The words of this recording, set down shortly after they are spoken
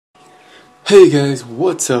Hey guys,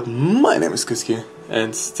 what's up? My name is Kous,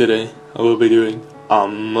 and today I will be doing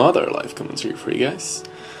another live commentary for you guys.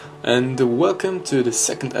 And welcome to the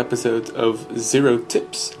second episode of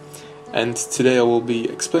ZeroTips. And today I will be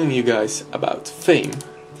explaining you guys about fame.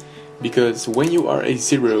 Because when you are a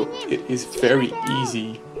zero, it is very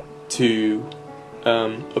easy to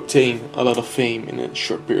obtain a lot of fame in a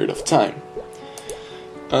short period of time.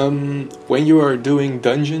 When you are doing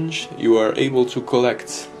dungeons, you are able to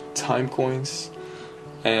collect time coins,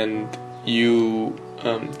 and you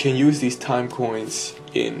can use these time coins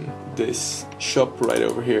in this shop right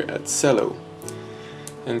over here at Cello.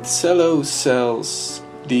 And Cello sells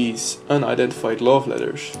these unidentified love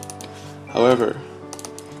letters. However,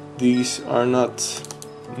 these are not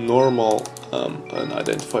normal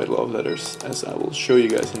unidentified love letters, as I will show you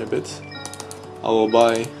guys in a bit. I will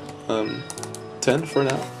buy 10 for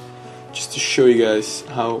now, just to show you guys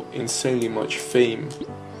how insanely much fame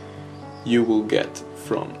you will get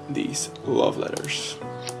from these love letters.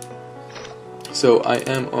 So I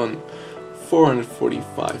am on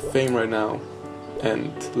 445 fame right now,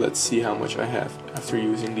 and let's see how much I have after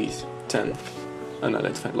using these 10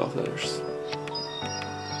 unidentified love letters.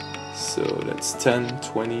 So that's 10,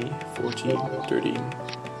 20, 14, 13,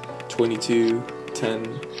 22,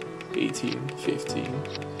 10, 18, 15,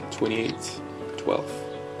 28, 12,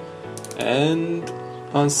 and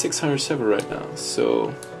on 607 right now.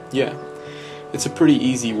 So yeah, it's a pretty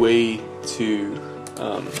easy way to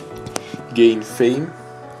gain fame.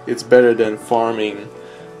 It's better than farming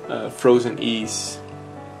Frozen E's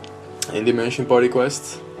in Dimension Party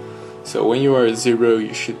Quest. So when you are a zero,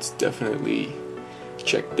 you should definitely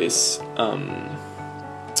check this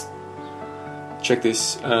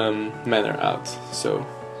manner out. So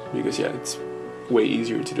because yeah, it's way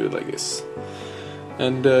easier to do it like this.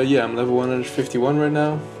 And yeah, I'm level 151 right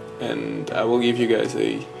now, and I will give you guys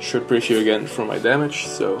a short preview again for my damage.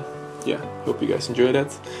 So yeah, hope you guys enjoyed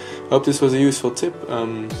that. Hope this was a useful tip.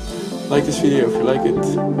 Like this video if you like it,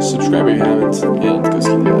 subscribe if you haven't, and go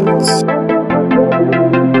see the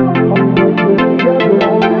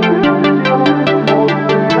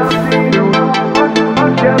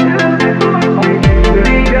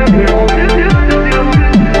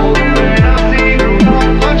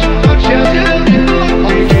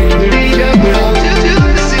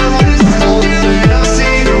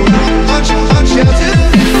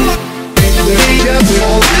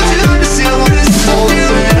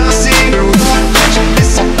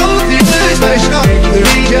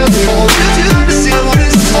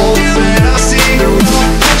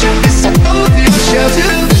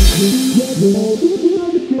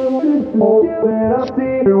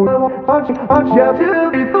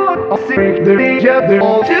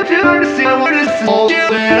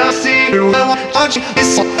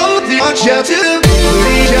I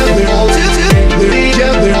see